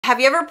have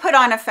you ever put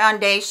on a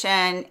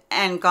foundation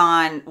and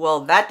gone,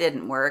 well, that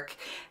didn't work?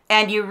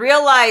 And you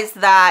realize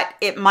that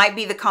it might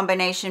be the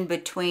combination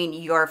between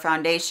your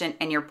foundation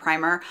and your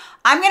primer.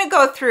 I'm gonna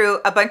go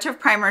through a bunch of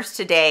primers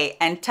today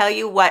and tell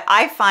you what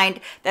I find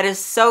that is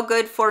so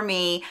good for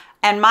me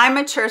and my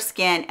mature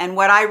skin, and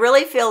what I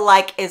really feel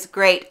like is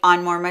great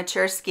on more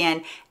mature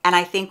skin, and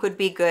I think would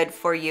be good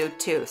for you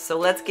too. So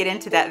let's get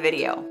into that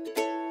video.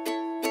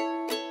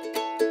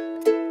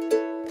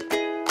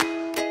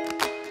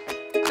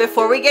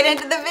 Before we get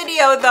into the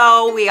video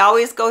though, we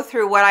always go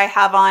through what I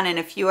have on and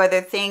a few other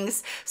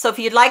things. So if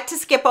you'd like to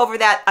skip over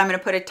that, I'm going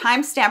to put a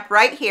timestamp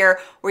right here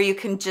where you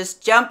can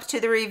just jump to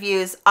the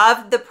reviews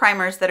of the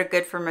primers that are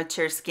good for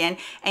mature skin,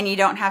 and you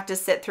don't have to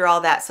sit through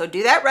all that. So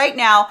do that right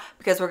now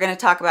because we're going to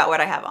talk about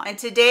what I have on. And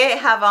today I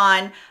have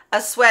on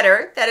a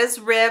sweater that is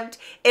ribbed.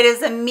 It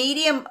is a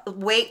medium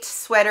weight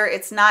sweater.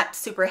 It's not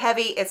super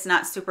heavy. It's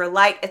not super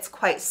light. It's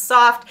quite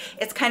soft.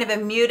 It's kind of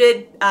a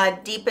muted,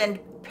 deepened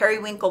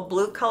periwinkle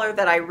blue color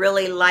that I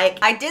really like.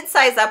 I did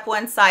size up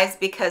one size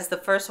because the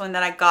first one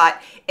that I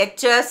got, it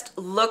just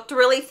looked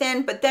really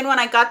thin, but then when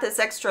I got this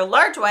extra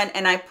large one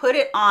and I put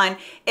it on,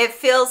 it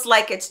feels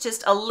like it's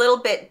just a little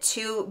bit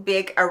too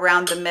big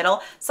around the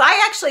middle. So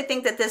I actually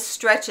think that this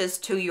stretches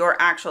to your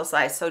actual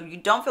size, so you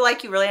don't feel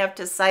like you really have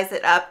to size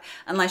it up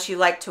unless you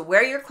like to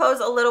wear your clothes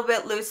a little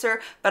bit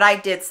looser, but I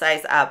did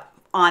size up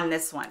on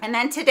this one. And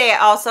then today I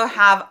also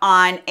have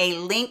on a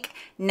link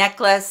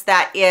necklace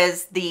that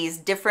is these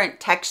different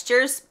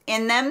textures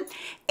in them,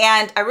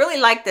 and I really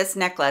like this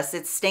necklace.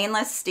 It's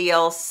stainless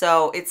steel,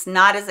 so it's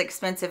not as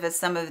expensive as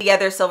some of the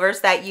other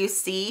silvers that you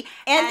see,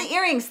 and the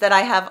earrings that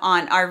I have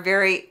on are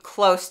very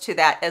close to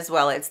that as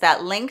well. It's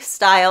that link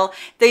style.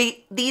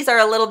 These are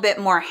a little bit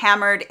more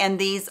hammered, and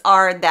these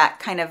are that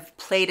kind of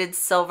plated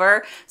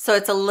silver, so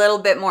it's a little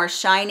bit more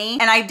shiny,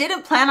 and I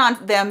didn't plan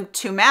on them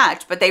to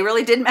match, but they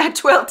really did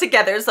match well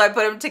together, so I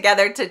put them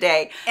together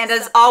today. And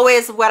as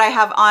always, what I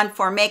have on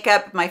for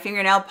makeup, my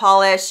fingernail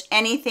polish,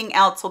 anything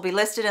else will be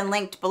listed and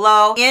linked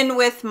below. In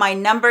with my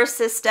number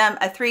system,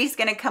 a 3 is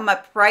going to come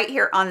up right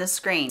here on the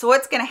screen. So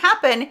what's going to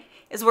happen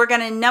is we're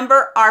going to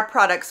number our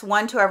products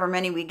 1 to however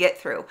many we get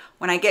through.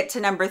 When I get to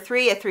number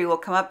 3, a 3 will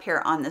come up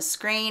here on the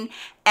screen,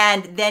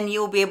 and then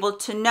you'll be able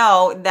to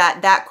know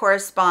that that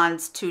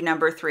corresponds to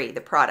number 3,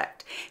 the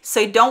product.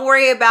 So don't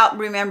worry about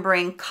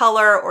remembering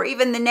color or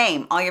even the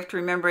name. All you have to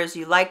remember is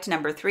you liked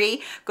number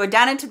 3. Go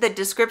down into the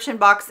description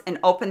box and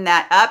open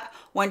that up.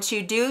 Once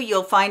you do,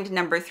 you'll find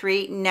number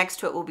 3. Next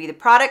to it will be the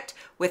product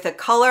with a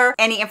color,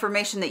 any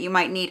information that you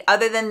might need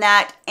other than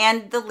that,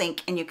 and the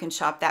link, and you can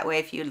shop that way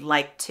if you'd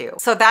like to.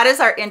 So that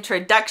is our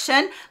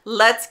introduction.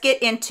 Let's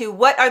get into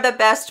what are the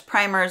best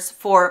primers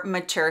for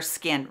mature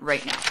skin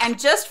right now. And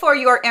just for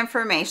your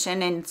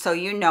information, and so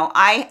you know,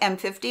 I am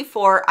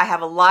 54. I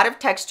have a lot of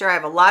texture. I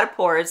have a lot of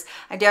pores.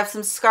 I do have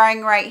some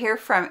scarring right here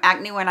from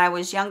acne when I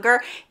was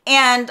younger.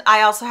 And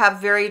I also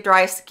have very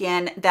dry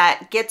skin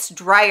that gets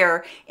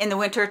drier in the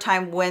winter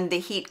time when the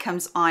heat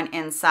comes on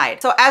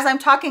inside. So as I'm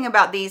talking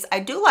about these, I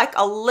do like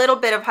a little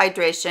bit of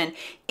hydration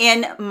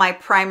in my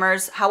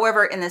primers.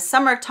 However, in the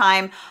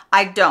summertime,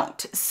 I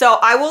don't. So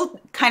I will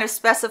kind of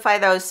specify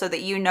those so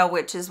that you know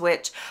which is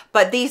which,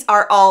 but these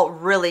are all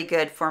really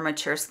good for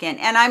mature skin.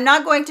 And I'm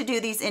not going to do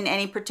these in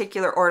any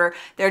particular order.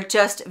 They're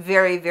just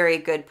very, very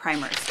good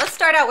primers. Let's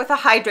start out with a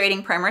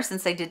hydrating primer,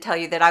 since I did tell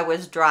you that I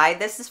was dry.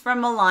 This is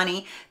from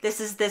Milani. This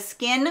is the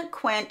Skin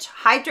Quench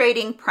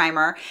Hydrating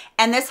Primer,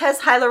 and this has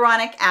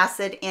hyaluronic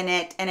acid in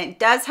it, and it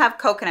does have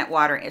coconut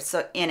water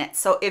in it.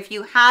 So if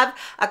you have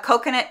a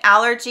coconut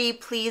allergy,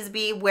 please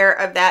be aware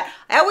of that.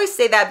 I always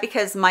say that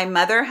because my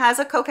mother has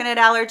a coconut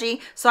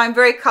allergy, so I'm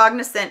very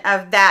cognizant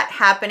of that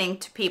happening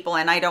to people,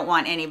 and I don't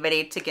want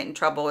anybody to get in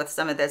trouble with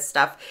some of this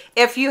stuff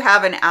if you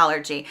have an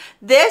allergy.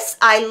 This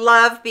I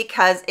love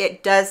because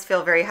it does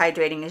feel very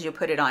hydrating as you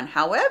put it on.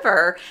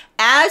 However,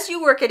 as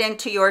you work it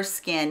into your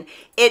skin,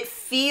 it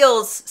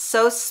feels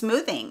so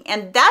smoothing,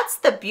 and that's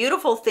the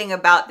beautiful thing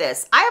about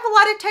this. I have a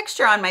lot of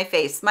texture on my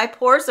face. My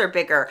pores are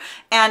bigger,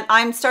 and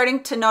I'm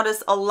starting to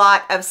notice a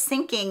lot of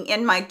sinking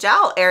in my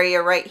jowl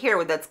area right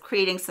here that's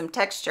creating some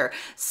texture.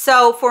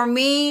 So for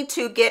me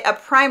to get a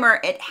primer,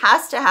 it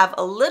has to have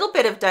a little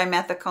bit of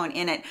dimethicone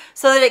in it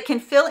so that it can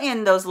fill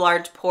in those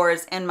large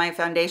pores and my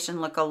foundation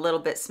look a little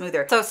bit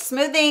smoother. So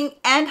smoothing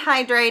and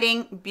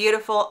hydrating,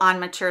 beautiful on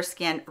mature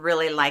skin.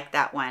 Really like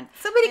that one.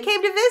 Somebody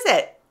came to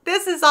visit.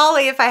 This is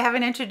Ollie, if I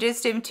haven't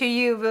introduced him to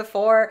you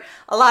before.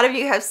 A lot of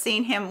you have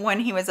seen him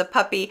when he was a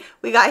puppy.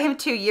 We got him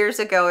 2 years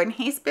ago, and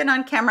he's been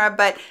on camera,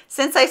 but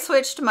since I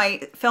switched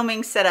my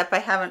filming setup, I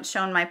haven't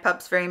shown my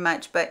pups very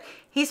much, but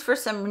he's for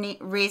some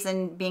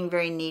reason being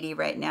very needy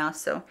right now,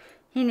 so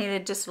he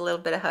needed just a little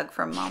bit of hug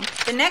from mom.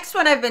 The next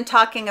one I've been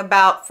talking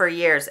about for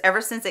years,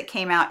 ever since it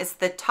came out, is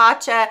the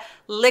Tatcha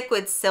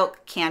Liquid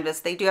Silk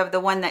Canvas. They do have the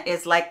one that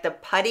is like the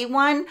putty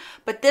one,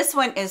 but this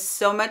one is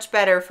so much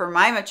better for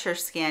my mature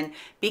skin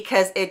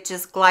because it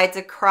just glides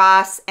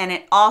across and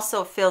it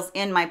also fills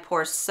in my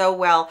pores so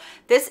well.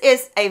 This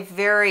is a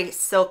very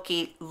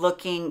silky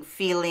looking,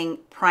 feeling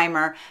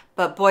primer,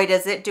 but boy,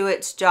 does it do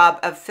its job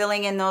of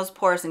filling in those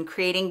pores and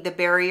creating the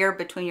barrier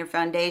between your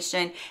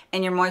foundation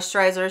and your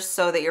moisturizer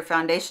so that your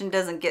foundation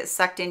doesn't get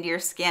sucked into your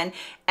skin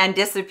and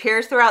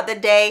disappears throughout the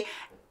day,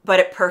 but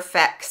it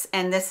perfects.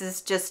 And this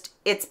is just,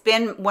 it's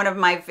been one of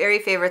my very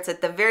favorites at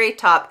the very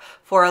top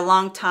for a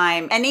long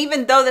time. And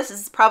even though this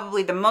is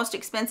probably the most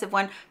expensive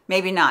one,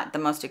 maybe not the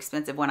most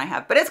expensive one I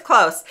have, but it's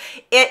close.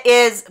 It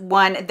is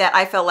one that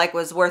I felt like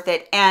was worth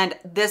it. And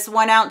this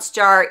 1 ounce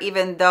jar,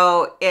 even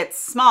though it's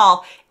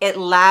small, it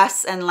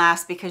lasts and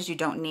lasts because you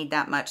don't need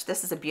that much.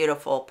 This is a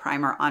beautiful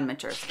primer on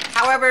mature skin.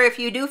 However, if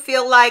you do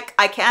feel like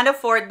I can't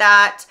afford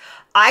that,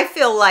 I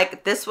feel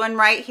like this one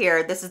right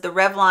here, this is the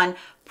Revlon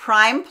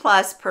Prime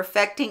Plus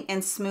Perfecting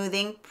and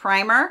Smoothing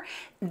Primer.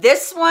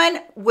 This one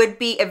would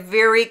be a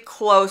very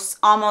close,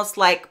 almost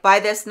like buy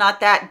this, not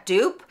that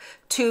dupe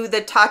to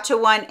the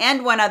Tatcha one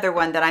and one other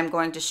one that I'm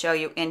going to show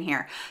you in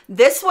here.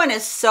 This one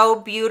is so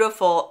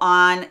beautiful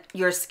on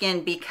your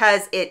skin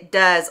because it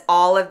does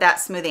all of that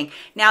smoothing.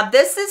 Now,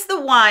 this is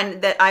the one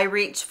that I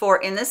reach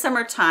for in the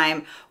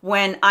summertime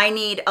when I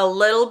need a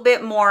little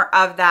bit more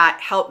of that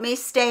help me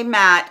stay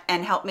matte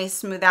and help me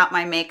smooth out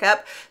my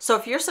makeup. So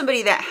if you're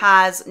somebody that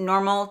has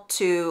normal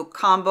to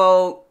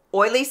combo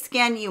oily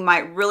skin, you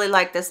might really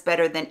like this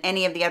better than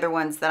any of the other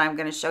ones that I'm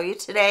going to show you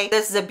today.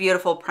 This is a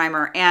beautiful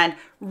primer and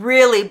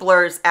really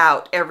blurs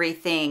out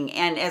everything.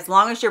 And as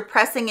long as you're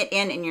pressing it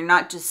in and you're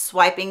not just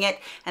swiping it,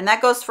 and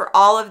that goes for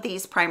all of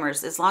these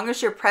primers, as long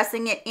as you're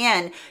pressing it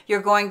in,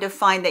 you're going to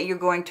find that you're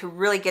going to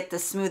really get the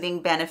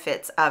smoothing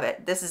benefits of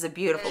it. This is a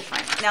beautiful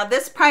primer. Now,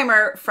 this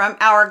primer from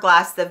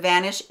Hourglass, the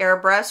Vanish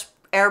Airbrush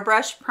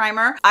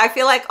primer, I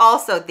feel like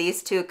also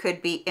these two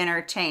could be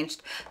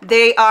interchanged.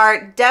 They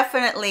are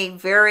definitely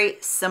very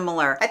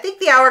similar. I think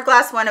the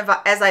Hourglass one,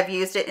 as I've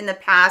used it in the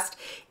past,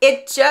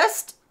 it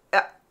just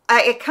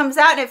it comes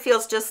out and it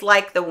feels just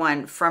like the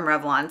one from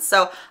Revlon.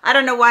 So I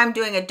don't know why I'm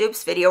doing a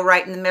dupes video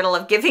right in the middle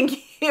of giving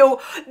you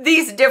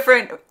these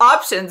different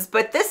options,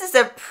 but this is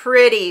a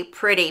pretty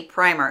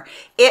primer.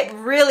 It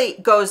really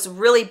goes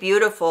really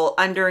beautiful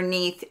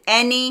underneath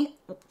any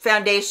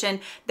foundation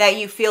that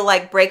you feel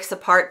like breaks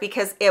apart,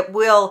 because it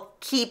will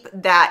keep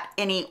that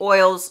any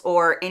oils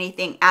or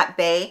anything at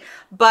bay,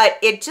 but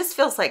it just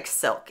feels like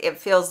silk. It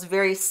feels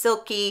very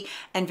silky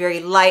and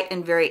very light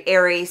and very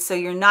airy, so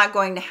you're not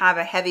going to have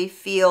a heavy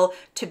feel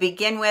to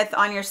begin with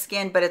on your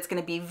skin, but it's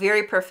going to be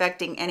very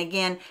perfecting, and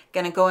again,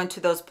 going to go into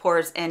those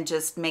pores and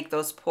just make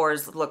those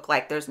pores look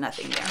like there's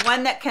nothing there.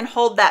 One that can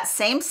hold that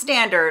same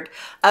standard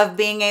of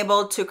being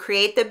able to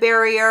create the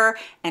barrier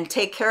and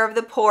take care of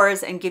the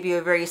pores and give you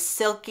a very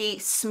silky,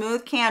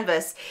 smooth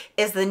canvas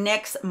is the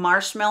NYX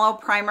Marshmallow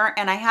Primer.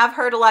 And I have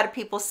heard a lot of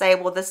people say,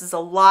 well, this is a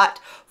lot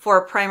for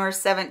a primer,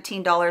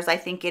 $17. I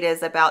think it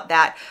is about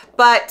that.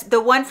 But the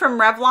one from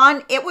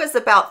Revlon, it was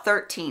about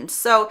 $13.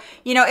 So,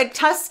 you know, it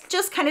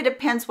just kind of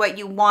depends what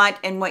you want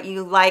and what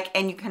you like.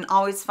 And you can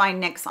always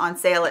find NYX on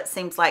sale, it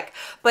seems like.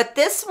 But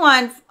this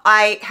one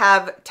I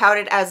have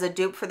touted as a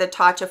dupe for the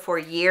Tatcha for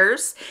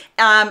years.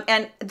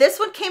 And this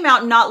one came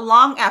out not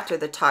long after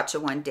the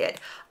Tatcha one did.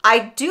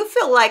 I do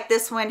feel like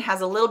this one has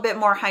a little bit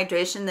more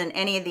hydration than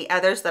any of the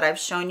others that I've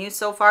shown you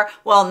so far.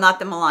 Well, not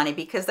the Milani,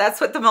 because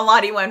that's what the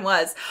Milani one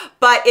was.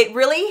 But it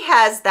really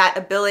has that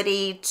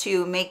ability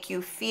to make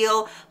you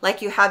feel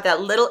like you have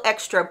that little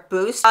extra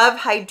boost of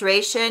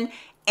hydration.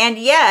 And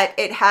yet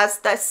it has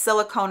that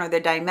silicone or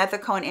the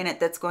dimethicone in it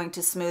that's going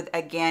to smooth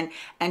again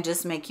and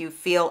just make you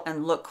feel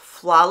and look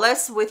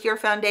flawless with your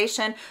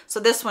foundation. So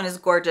this one is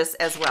gorgeous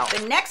as well.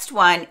 The next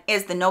one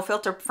is the No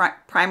Filter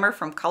Primer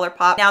from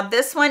Colourpop. Now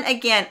this one,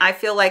 again, I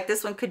feel like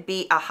this one could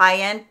be a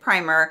high-end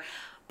primer,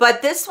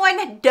 but this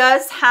one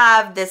does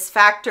have this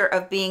factor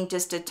of being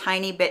just a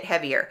tiny bit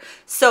heavier.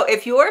 So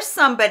if you're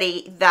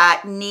somebody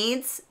that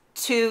needs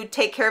to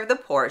take care of the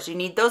pores, you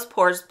need those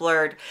pores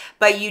blurred,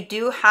 but you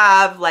do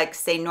have, like,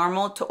 say,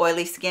 normal to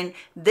oily skin,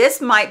 this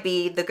might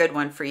be the good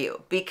one for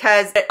you,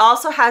 because it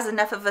also has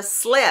enough of a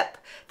slip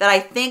that I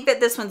think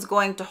that this one's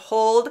going to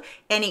hold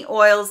any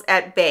oils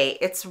at bay.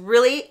 It's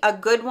really a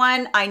good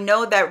one. I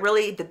know that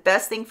really the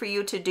best thing for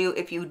you to do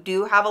if you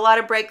do have a lot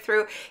of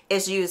breakthrough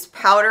is use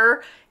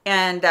powder.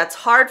 And that's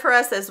hard for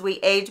us as we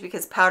age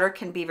because powder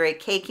can be very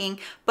caking.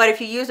 But if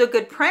you use a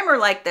good primer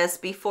like this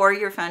before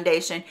your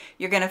foundation,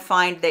 you're going to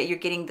find that you're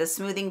getting the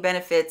smoothing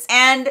benefits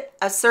and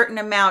a certain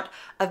amount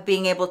of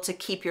being able to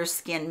keep your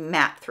skin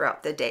matte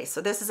throughout the day.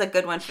 So this is a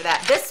good one for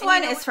that. This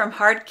one is from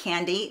Hard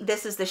Candy.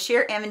 This is the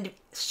Sheer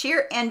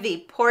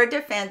Envy Pore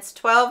Defense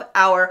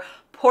 12-Hour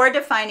Pore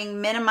Defining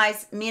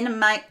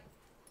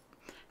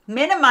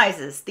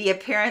minimizes the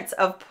appearance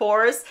of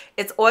pores.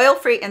 It's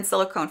oil-free and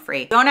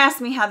silicone-free. Don't ask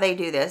me how they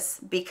do this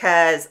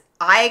because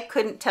I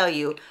couldn't tell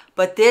you,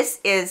 but this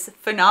is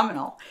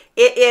phenomenal.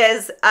 It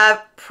is a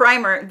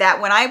primer that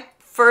when I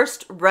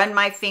first run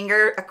my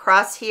finger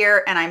across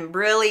here and I'm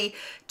really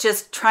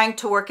just trying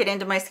to work it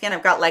into my skin,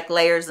 I've got like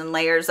layers and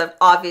layers of,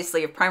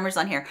 obviously, of primers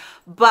on here,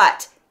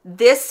 but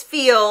this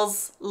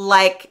feels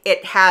like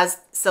it has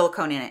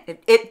silicone in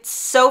it. It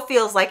so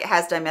feels like it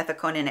has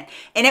dimethicone in it,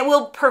 and it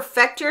will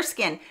perfect your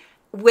skin.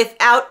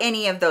 without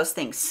any of those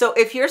things. So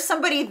if you're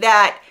somebody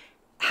that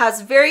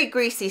has very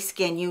greasy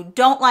skin, you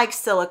don't like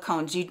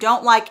silicones, you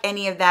don't like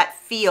any of that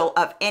feel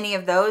of any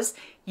of those,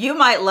 you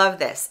might love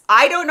this.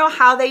 I don't know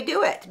how they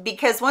do it,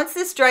 because once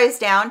this dries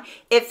down,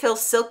 it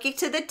feels silky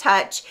to the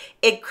touch,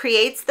 it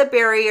creates the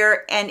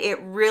barrier, and it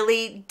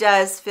really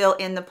does fill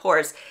in the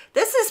pores.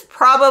 This is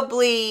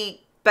probably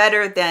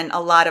better than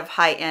a lot of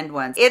high-end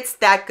ones. It's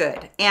that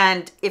good.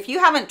 And if you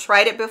haven't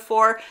tried it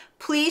before,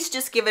 please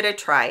just give it a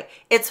try.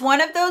 It's one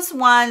of those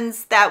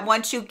ones that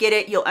once you get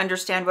it, you'll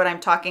understand what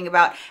I'm talking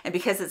about. And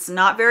because it's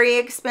not very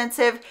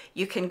expensive,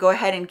 you can go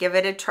ahead and give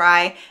it a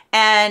try.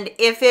 And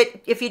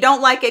if you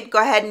don't like it,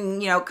 go ahead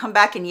and, you know, come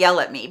back and yell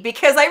at me,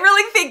 because I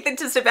really think that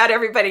just about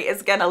everybody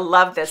is gonna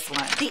love this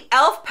one. The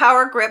e.l.f.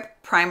 Power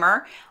Grip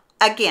Primer.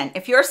 Again,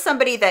 if you're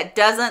somebody that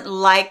doesn't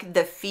like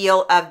the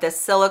feel of the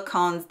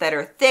silicones that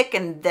are thick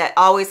and that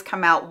always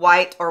come out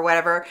white or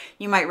whatever,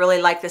 you might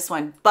really like this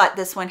one. But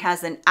this one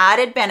has an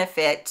added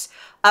benefit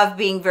of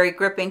being very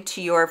gripping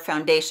to your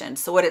foundation.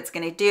 So what it's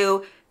going to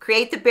do,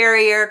 create the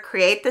barrier,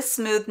 create the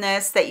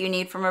smoothness that you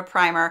need from a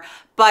primer,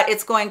 but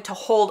it's going to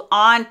hold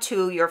on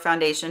to your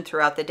foundation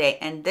throughout the day,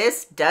 and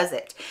this does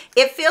it.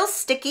 It feels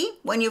sticky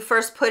when you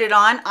first put it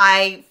on.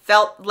 I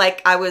felt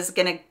like I was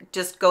gonna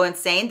just go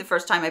insane the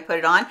first time I put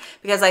it on,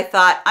 because I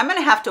thought I'm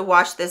gonna have to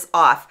wash this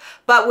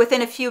off. But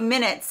within a few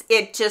minutes,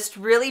 it just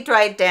really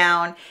dried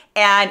down,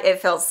 and it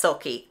felt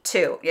silky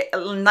too.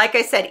 Like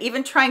I said,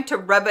 even trying to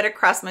rub it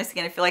across my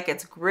skin, I feel like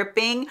it's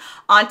gripping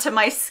onto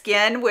my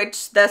skin,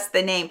 which that's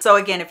the name. So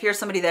again, if you're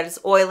somebody that is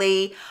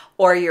oily,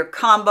 or your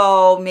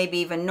combo, maybe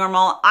even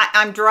normal.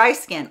 I'm dry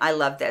skin, I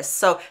love this.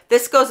 So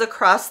this goes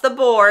across the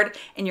board,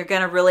 and you're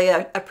gonna really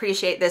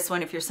appreciate this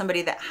one if you're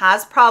somebody that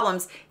has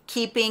problems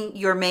keeping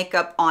your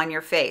makeup on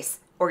your face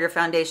or your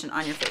foundation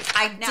on your face.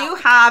 I do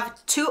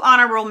have two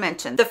honorable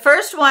mentions. The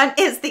first one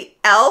is the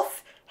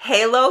e.l.f.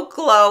 Halo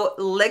Glow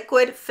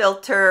Liquid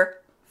Filter.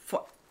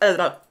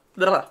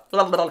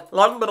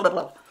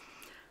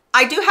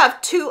 I do have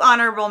two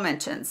honorable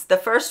mentions. The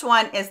first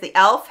one is the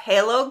e.l.f.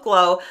 Halo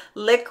Glow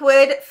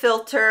Liquid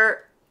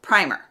Filter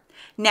Primer.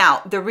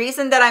 Now, the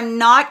reason that I'm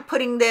not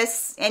putting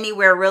this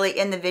anywhere really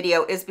in the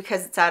video is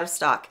because it's out of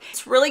stock.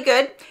 It's really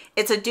good.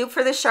 It's a dupe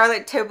for the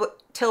Charlotte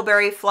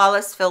Tilbury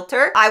Flawless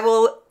Filter. I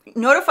will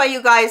notify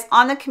you guys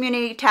on the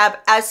community tab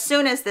as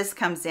soon as this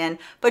comes in,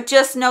 but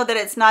just know that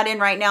it's not in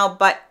right now,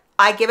 but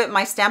I give it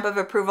my stamp of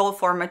approval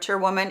for a mature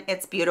woman.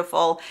 It's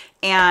beautiful,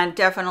 and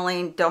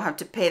definitely don't have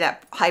to pay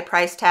that high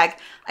price tag.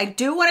 I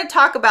do want to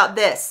talk about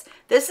this.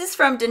 This is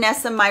from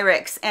Danessa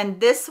Myricks, and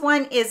this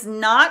one is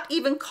not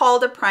even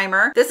called a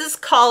primer. This is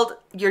called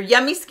your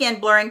Yummy Skin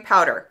Blurring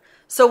Powder.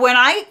 So when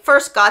I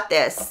first got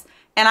this,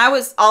 and I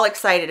was all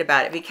excited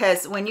about it,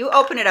 because when you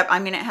open it up, I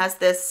mean, it has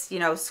this, you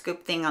know,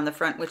 scoop thing on the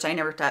front, which I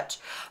never touch.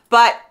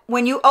 But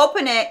when you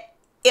open it,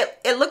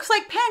 it looks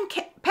like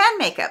pan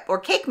makeup or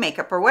cake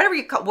makeup or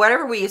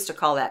whatever we used to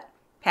call that.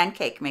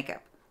 Pancake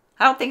makeup.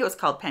 I don't think it was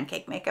called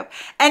pancake makeup.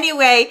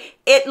 Anyway,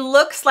 it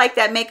looks like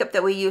that makeup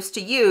that we used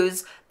to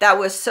use that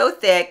was so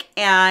thick,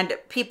 and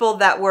people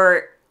that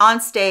were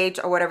on stage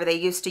or whatever, they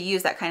used to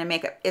use that kind of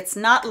makeup. It's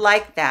not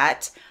like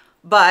that,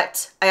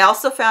 but I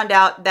also found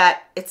out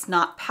that it's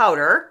not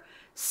powder.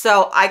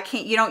 So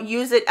you don't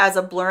use it as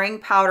a blurring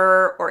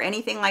powder or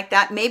anything like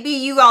that. Maybe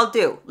you all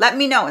do. Let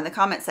me know in the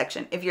comment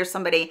section if you're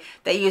somebody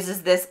that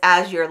uses this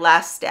as your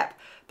last step.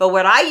 But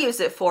what I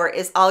use it for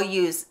is I'll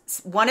use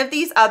one of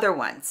these other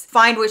ones.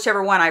 Find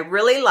whichever one I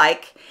really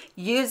like,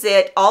 use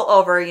it all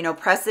over, you know,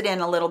 press it in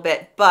a little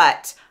bit,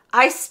 but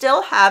I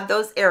still have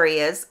those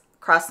areas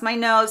across my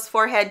nose,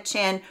 forehead,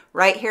 chin,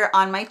 right here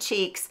on my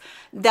cheeks,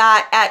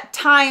 that at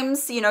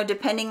times, you know,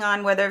 depending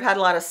on whether I've had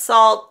a lot of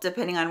salt,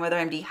 depending on whether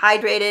I'm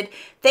dehydrated,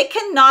 they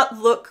cannot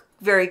look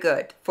very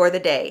good for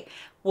the day.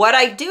 What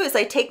I do is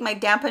I take my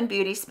dampened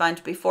beauty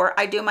sponge before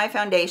I do my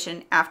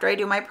foundation, after I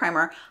do my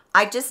primer,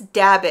 I just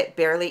dab it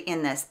barely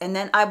in this, and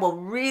then I will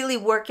really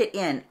work it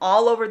in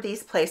all over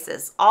these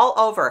places, all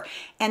over.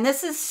 And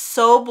this is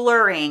so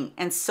blurring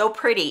and so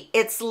pretty.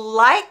 It's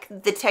like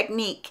the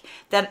technique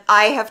that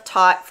I have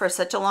taught for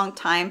such a long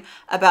time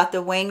about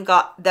that Wayne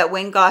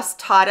Goss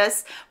taught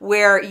us,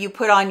 where you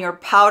put on your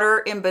powder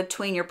in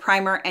between your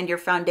primer and your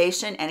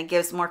foundation, and it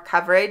gives more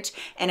coverage,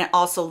 and it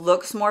also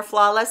looks more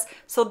flawless.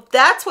 So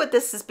that's what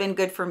this has been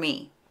good for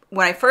me.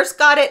 When I first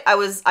got it,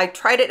 I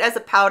tried it as a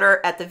powder.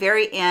 At the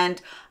very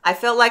end, I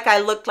felt like I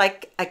looked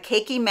like a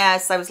cakey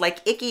mess. I was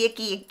like icky,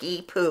 icky,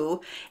 icky poo.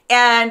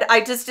 And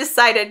I just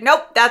decided,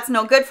 nope, that's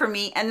no good for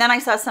me. And then I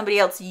saw somebody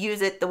else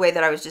use it the way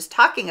that I was just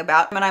talking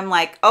about. And I'm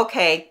like,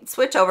 okay,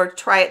 switch over,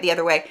 try it the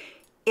other way.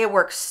 It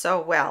works so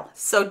well.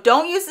 So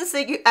don't use this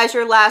as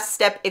your last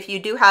step if you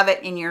do have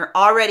it and you're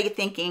already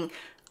thinking,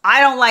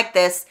 I don't like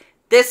this.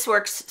 This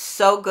works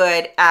so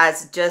good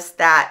as just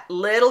that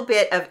little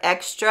bit of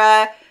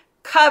extra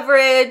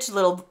coverage,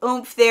 little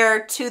oomph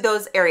there to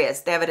those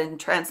areas. They have it in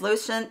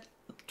translucent.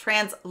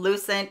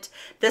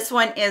 This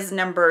one is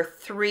number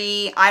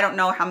 3. I don't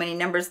know how many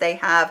numbers they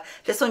have.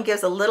 This one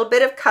gives a little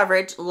bit of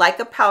coverage like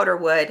a powder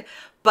would,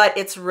 but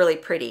it's really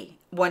pretty.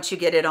 once you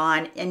get it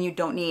on, and you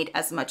don't need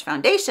as much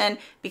foundation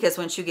because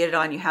once you get it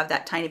on, you have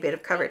that tiny bit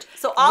of coverage.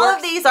 So all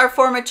of these are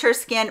for mature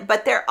skin,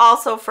 but they're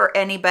also for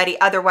anybody.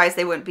 Otherwise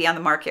they wouldn't be on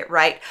the market,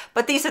 right?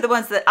 But these are the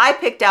ones that I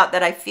picked out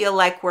that I feel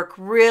like work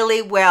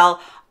really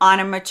well on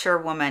a mature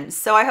woman.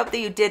 So I hope that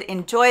you did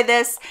enjoy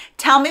this.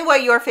 Tell me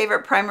what your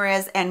favorite primer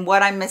is and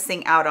what I'm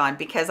missing out on,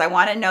 because I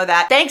want to know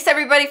that. Thanks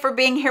everybody for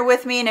being here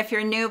with me. And if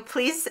you're new,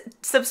 please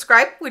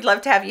subscribe. We'd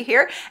love to have you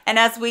here. And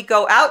as we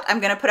go out, I'm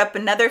going to put up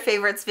another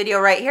favorites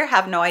video right here.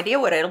 Have no idea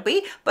what it'll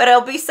be, but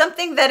it'll be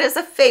something that is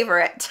a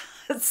favorite.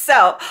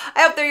 So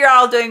I hope that you're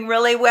all doing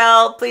really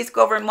well. Please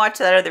go over and watch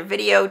that other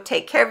video.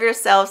 Take care of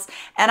yourselves,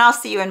 and I'll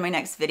see you in my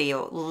next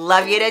video.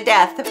 Love you to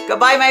death.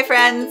 Goodbye, my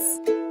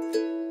friends.